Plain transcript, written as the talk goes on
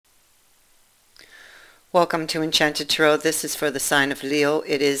Welcome to Enchanted Tarot. This is for the sign of Leo.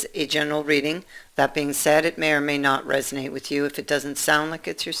 It is a general reading. That being said, it may or may not resonate with you. If it doesn't sound like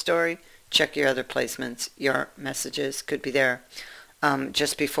it's your story, check your other placements. Your messages could be there.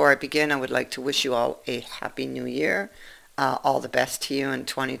 Just before I begin, I would like to wish you all a happy new year. All the best to you in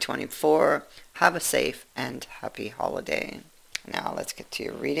 2024. Have a safe and happy holiday. Now let's get to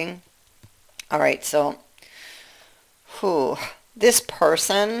your reading. All right, so this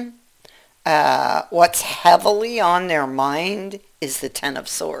person, what's heavily on their mind is the Ten of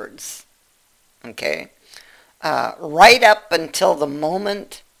Swords. Okay? Right up until the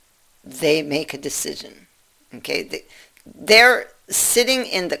moment they make a decision. Okay? They're sitting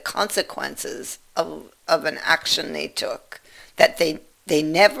in the consequences of an action they took that they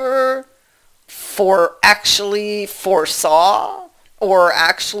never actually foresaw or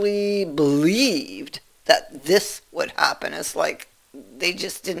actually believed that this would happen. It's like they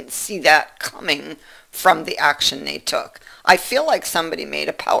just didn't see that coming from the action they took. I feel like somebody made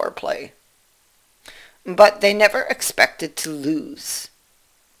a power play, but they never expected to lose.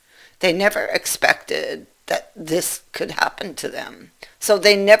 They never expected that this could happen to them. So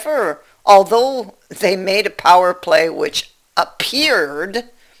they never, although they made a power play which appeared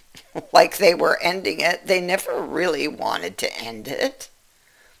like they were ending it, they never really wanted to end it.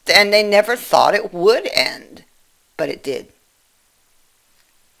 And they never thought it would end, but it did.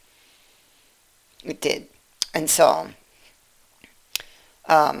 It did. And so,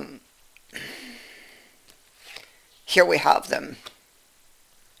 here we have them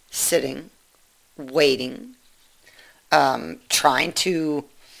sitting, waiting, trying to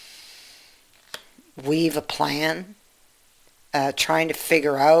weave a plan, trying to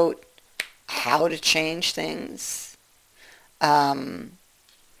figure out how to change things. Action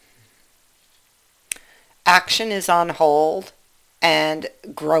is on hold. And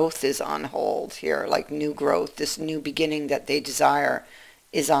growth is on hold here, like new growth. This new beginning that they desire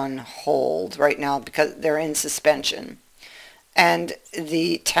is on hold right now because they're in suspension. And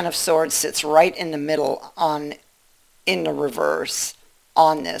the Ten of Swords sits right in the middle in the reverse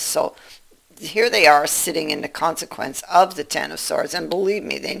on this. So here they are sitting in the consequence of the Ten of Swords. And believe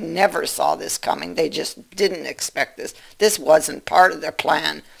me, they never saw this coming. They just didn't expect this. This wasn't part of their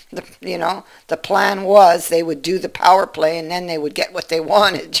plan. The plan was they would do the power play and then they would get what they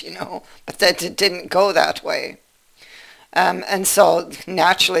wanted, but that it didn't go that way. And so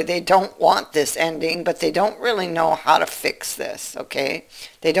naturally they don't want this ending, but they don't really know how to fix this, okay?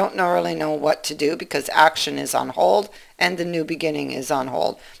 They don't really know what to do because action is on hold and the new beginning is on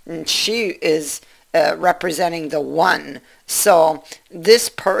hold. And she is representing the one. So this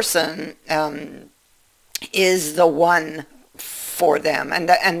person is the one for them. And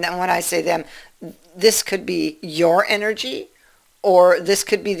then when I say them, this could be your energy or this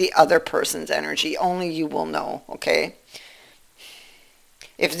could be the other person's energy. Only you will know, okay?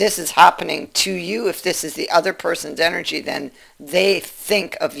 If this is happening to you, if this is the other person's energy, then they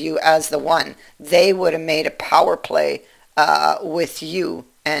think of you as the one. They would have made a power play with you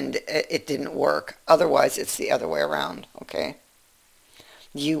and it didn't work. Otherwise, it's the other way around, okay?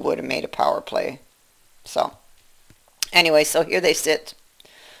 You would have made a power play. So anyway, so here they sit.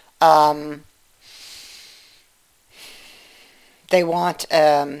 They want,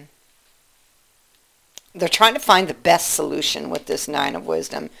 they're trying to find the best solution with this Nine of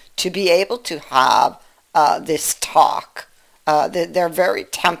Wisdom to be able to have this talk. They're very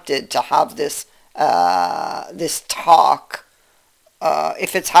tempted to have this talk.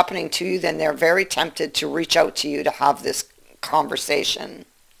 If it's happening to you, then they're very tempted to reach out to you to have this conversation.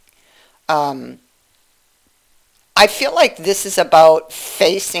 I feel like this is about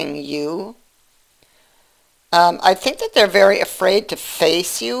facing you. I think that they're very afraid to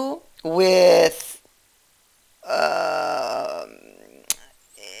face you with,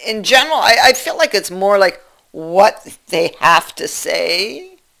 in general, I feel like it's more like what they have to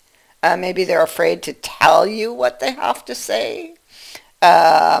say. Maybe they're afraid to tell you what they have to say.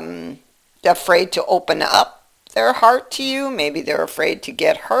 They're afraid to open up their heart to you. Maybe they're afraid to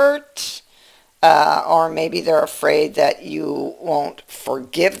get hurt. Or maybe they're afraid that you won't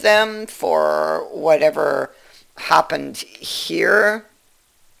forgive them for whatever happened here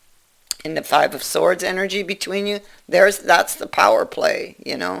in the Five of Swords energy between you. That's the power play,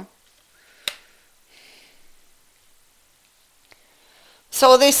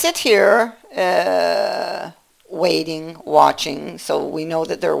 So they sit here waiting, watching. So we know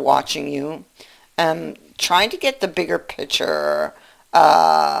that they're watching you. Trying to get the bigger picture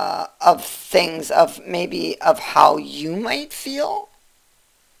of things, of how you might feel.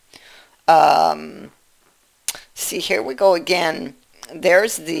 See, here we go again.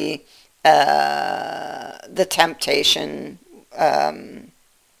 There's the the temptation.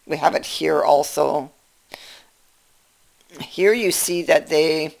 We have it here also. Here you see that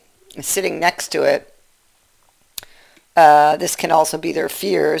they, sitting next to it, this can also be their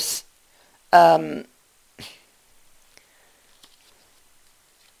fears.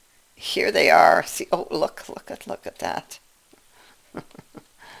 Here they are. See, oh, look at that.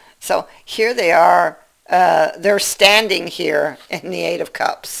 So here they are. They're standing here in the Eight of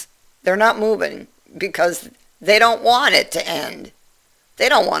Cups. They're not moving because they don't want it to end. They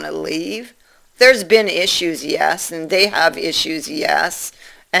don't want to leave. There's been issues, yes, and they have issues, yes,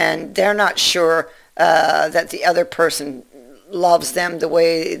 and they're not sure that the other person loves them the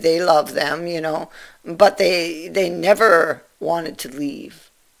way they love them, you know, but they never wanted to leave.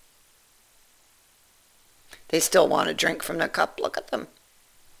 They still want to drink from the cup. Look at them.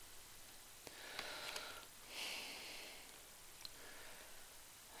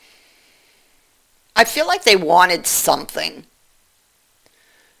 I feel like they wanted something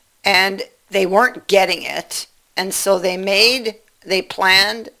and they weren't getting it, and so they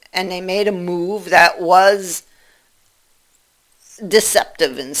planned and they made a move that was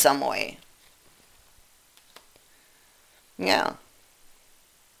deceptive in some way. Yeah.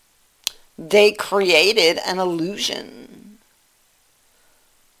 They created an illusion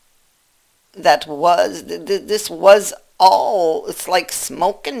that was, this was all, it's like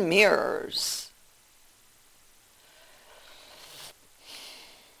smoke and mirrors.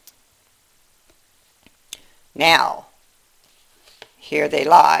 Now, here they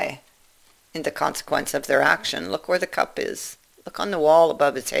lie in the consequence of their action. Look where the cup is. Look on the wall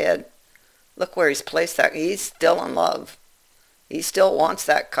above his head. Look where he's placed that. He's still in love. He still wants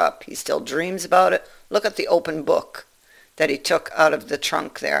that cup. He still dreams about it. Look at the open book that he took out of the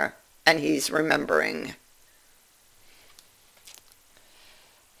trunk there, and he's remembering.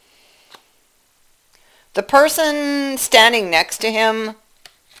 The person standing next to him,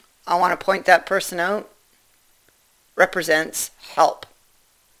 I want to point that person out, represents help.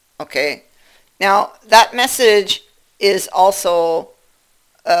 Okay, now that message is also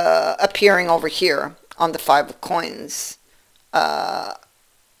appearing over here on the Five of Coins, a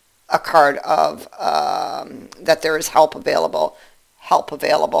card of that there is help available,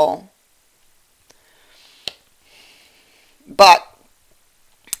 but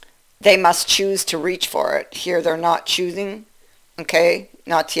they must choose to reach for it. Here they're not choosing. Okay,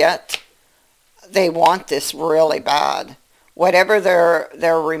 not yet. They want this really bad. Whatever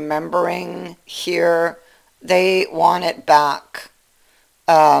they're remembering here, they want it back.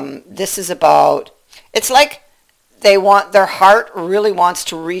 This is about, it's like they want, their heart really wants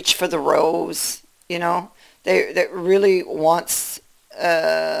to reach for the rose, you know. They really wants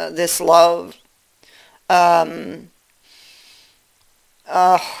this love. Oh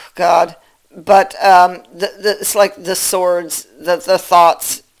God. But it's like the swords, the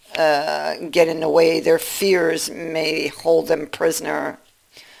thoughts get in the way. Their fears may hold them prisoner.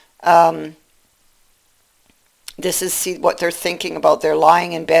 This is, see what they're thinking about. They're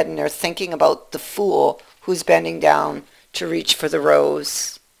lying in bed and they're thinking about the fool who's bending down to reach for the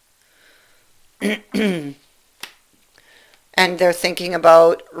rose. And they're thinking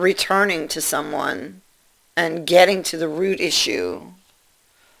about returning to someone and getting to the root issue.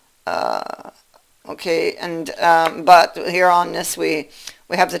 Okay, and but here on this we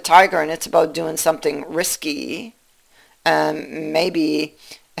have the tiger, and it's about doing something risky. Maybe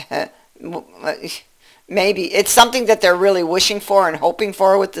maybe it's something that they're really wishing for and hoping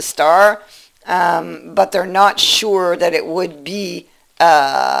for with the star, but they're not sure that it would be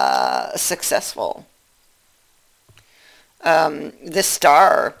successful. The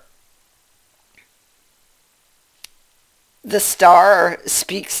star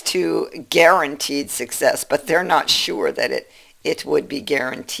speaks to guaranteed success, but they're not sure that it would be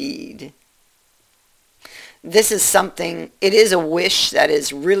guaranteed. This is something, it is a wish that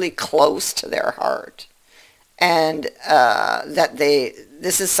is really close to their heart, and that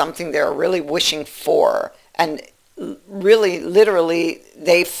this is something they're really wishing for, and really, literally,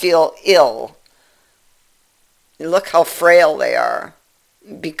 they feel ill. Look how frail they are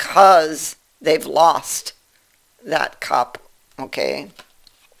because they've lost that cup. Okay,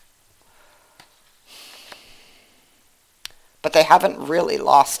 but they haven't really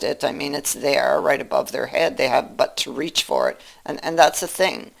lost it. I mean, it's there right above their head. They have but to reach for it, and that's the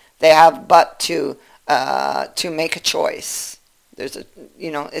thing. They have but to make a choice. There's a,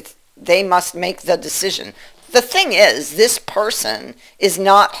 you know, it's, they must make the decision. The thing is, this person is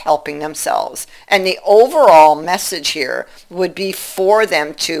not helping themselves, and the overall message here would be for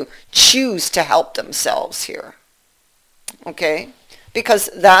them to choose to help themselves here. Okay, because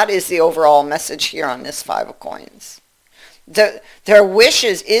that is the overall message here on this Five of Coins. Their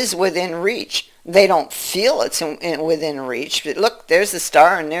wishes is within reach. They don't feel it's within reach. But look, there's the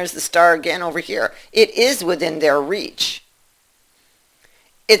star, and there's the star again over here. It is within their reach.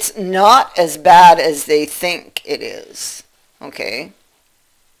 It's not as bad as they think it is. Okay?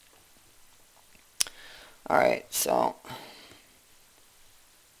 All right, so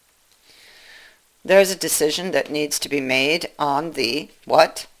there's a decision that needs to be made on the,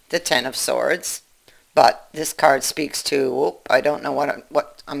 what? The Ten of Swords. But this card speaks to, I don't know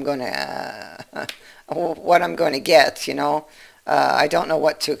what I'm going to what I'm going to get, you know. I don't know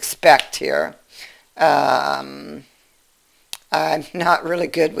what to expect here. I'm not really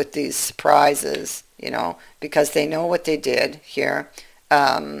good with these surprises, you know, because they know what they did here.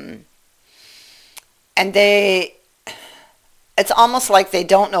 And it's almost like they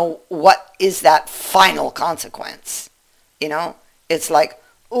don't know what is that final consequence, you know. It's like,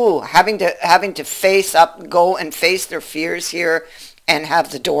 ooh, having to face up, go and face their fears here and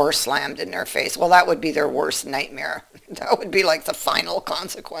have the door slammed in their face. Well, that would be their worst nightmare. That would be like the final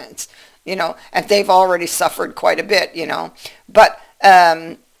consequence, you know, and they've already suffered quite a bit, you know. But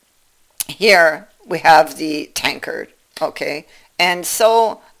here we have the tankard, okay? And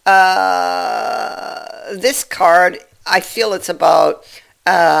so this card, I feel it's about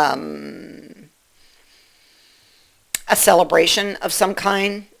a celebration of some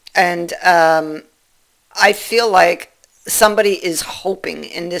kind, and I feel like somebody is hoping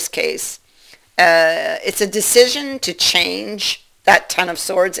in this case. It's a decision to change that Ten of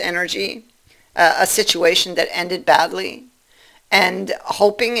Swords energy, a situation that ended badly, and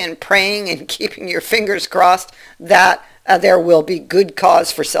hoping and praying and keeping your fingers crossed that there will be good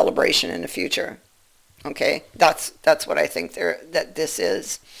cause for celebration in the future. Okay, that's what I think that this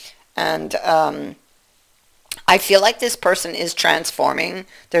is. And I feel like this person is transforming.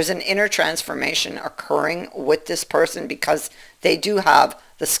 There's an inner transformation occurring with this person because they do have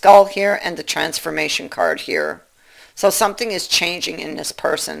the skull here and the transformation card here. So something is changing in this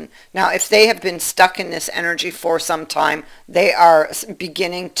person. Now, if they have been stuck in this energy for some time, they are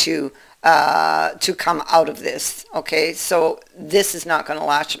beginning to come out of this. Okay, so this is not going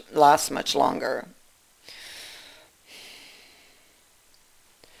to last much longer.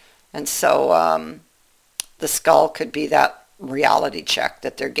 And so the skull could be that reality check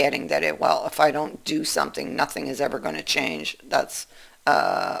that they're getting, that well, if I don't do something, nothing is ever going to change. That's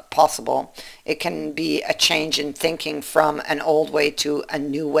possible. It can be a change in thinking from an old way to a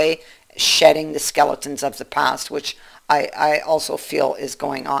new way, shedding the skeletons of the past, which I also feel is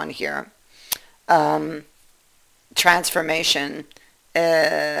going on here. Transformation.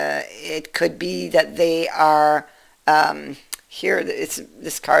 It could be that they are... here, it's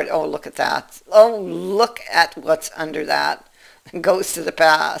this card. Oh, look at that. Oh, look at what's under that. Ghost of the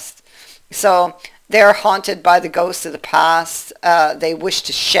past. So they're haunted by the ghosts of the past. They wish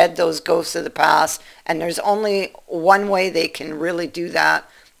to shed those ghosts of the past. And there's only one way they can really do that.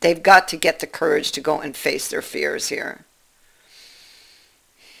 They've got to get the courage to go and face their fears here.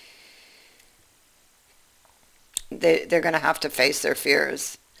 They're going to have to face their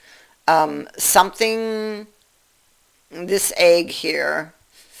fears. Something... This egg here,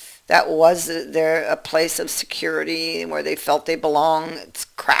 that was a place of security where they felt they belong. It's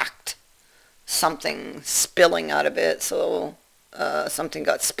cracked. Something spilling out of it, so something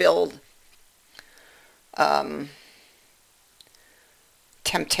got spilled.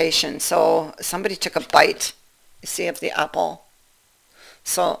 Temptation. So somebody took a bite, you see, of the apple.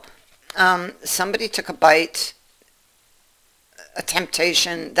 So somebody took a bite. A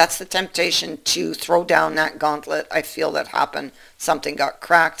temptation, that's the temptation to throw down that gauntlet. I feel that happened. Something got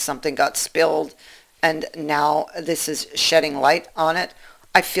cracked, something got spilled, and now this is shedding light on it.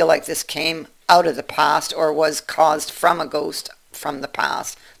 I feel like this came out of the past or was caused from a ghost from the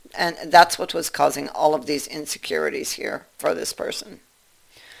past. And that's what was causing all of these insecurities here for this person.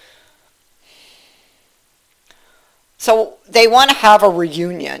 So they want to have a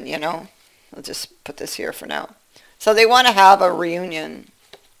reunion, you know. I'll just put this here for now. So they want to have a reunion.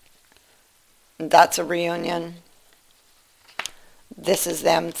 That's a reunion. This is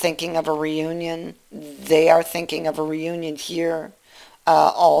them thinking of a reunion. They are thinking of a reunion here.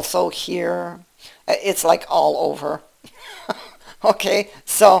 Also here. It's like all over. Okay,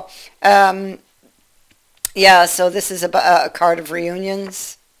 so yeah, so this is a card of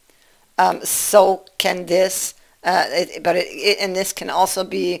reunions. So can this, and this can also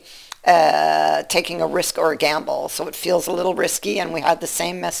be taking a risk or a gamble. So it feels a little risky, and we had the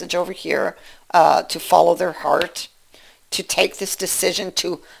same message over here, to follow their heart, to take this decision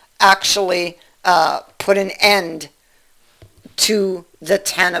to actually put an end to the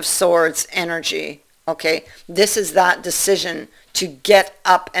Ten of Swords energy. Okay, this is that decision to get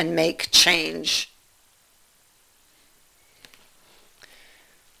up and make change.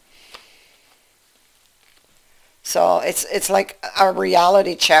 So it's like a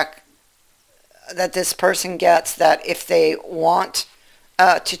reality check that this person gets, that if they want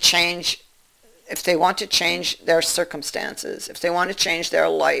to change, if they want to change their circumstances, if they want to change their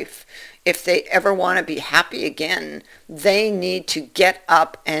life, if they ever want to be happy again, they need to get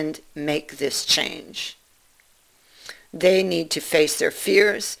up and make this change. They need to face their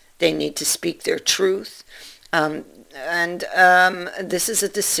fears. They need to speak their truth. This is a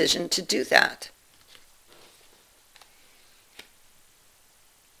decision to do that.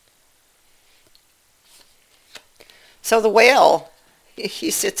 So the whale, he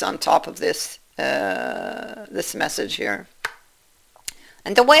sits on top of this this message here.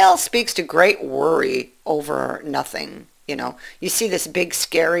 And the whale speaks to great worry over nothing. You know, you see this big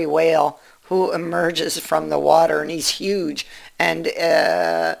scary whale who emerges from the water, and he's huge, and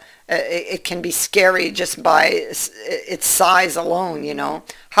it can be scary just by its size alone, you know.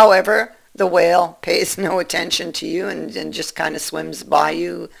 However, the whale pays no attention to you and just kind of swims by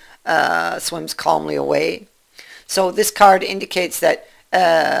you, swims calmly away. So this card indicates that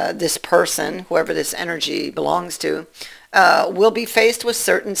this person, whoever this energy belongs to, will be faced with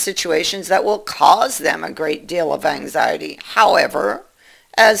certain situations that will cause them a great deal of anxiety. However,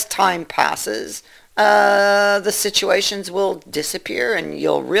 as time passes, the situations will disappear and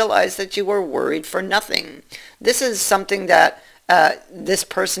you'll realize that you were worried for nothing. This is something that this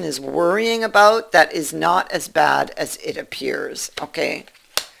person is worrying about that is not as bad as it appears, okay?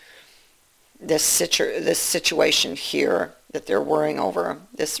 This situation here that they're worrying over,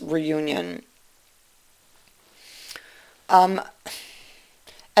 this reunion. And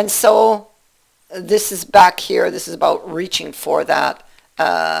so this is back here. This is about reaching for that,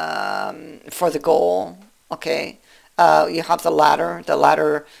 for the goal. Okay. You have the ladder. The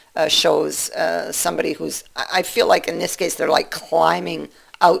ladder shows somebody who's, I feel like in this case, they're like climbing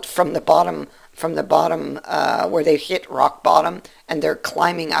out from the bottom, where they hit rock bottom, and they're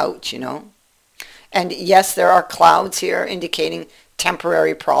climbing out, you know. And yes, there are clouds here indicating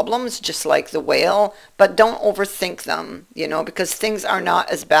temporary problems, just like the whale, but don't overthink them, you know, because things are not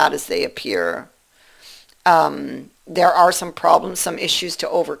as bad as they appear. There are some problems, some issues to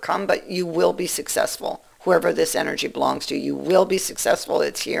overcome, but you will be successful. Whoever this energy belongs to, you will be successful.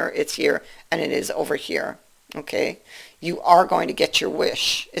 It's here, and it is over here, okay? You are going to get your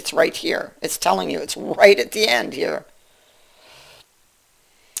wish. It's right here. It's telling you. It's right at the end here.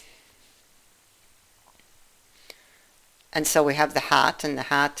 And so we have the hat, and the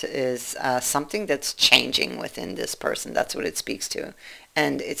hat is something that's changing within this person. That's what it speaks to.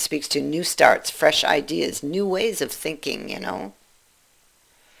 And it speaks to new starts, fresh ideas, new ways of thinking, you know.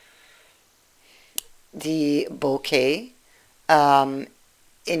 The bouquet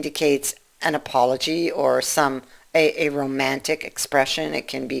indicates an apology or a romantic expression. It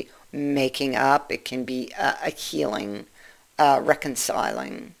can be making up. It can be a healing,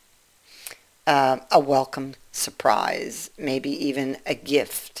 reconciling, a welcome surprise, maybe even a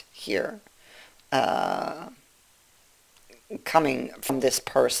gift here coming from this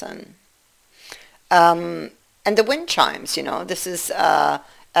person. And the wind chimes, you know, this is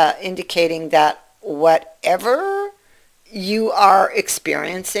indicating that whatever you are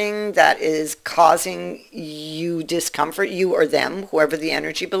experiencing that is causing you discomfort, you or them, whoever the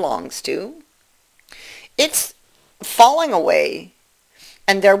energy belongs to, it's falling away.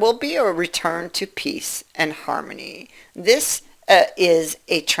 And there will be a return to peace and harmony. This is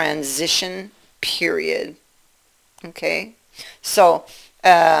a transition period. Okay? So,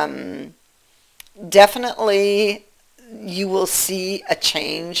 definitely you will see a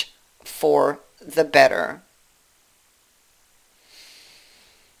change for the better.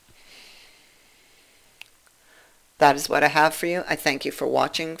 That is what I have for you. I thank you for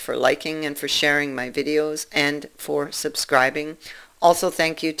watching, for liking, and for sharing my videos, and for subscribing. Also,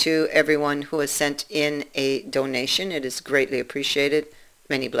 thank you to everyone who has sent in a donation. It is greatly appreciated.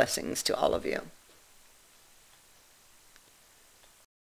 Many blessings to all of you.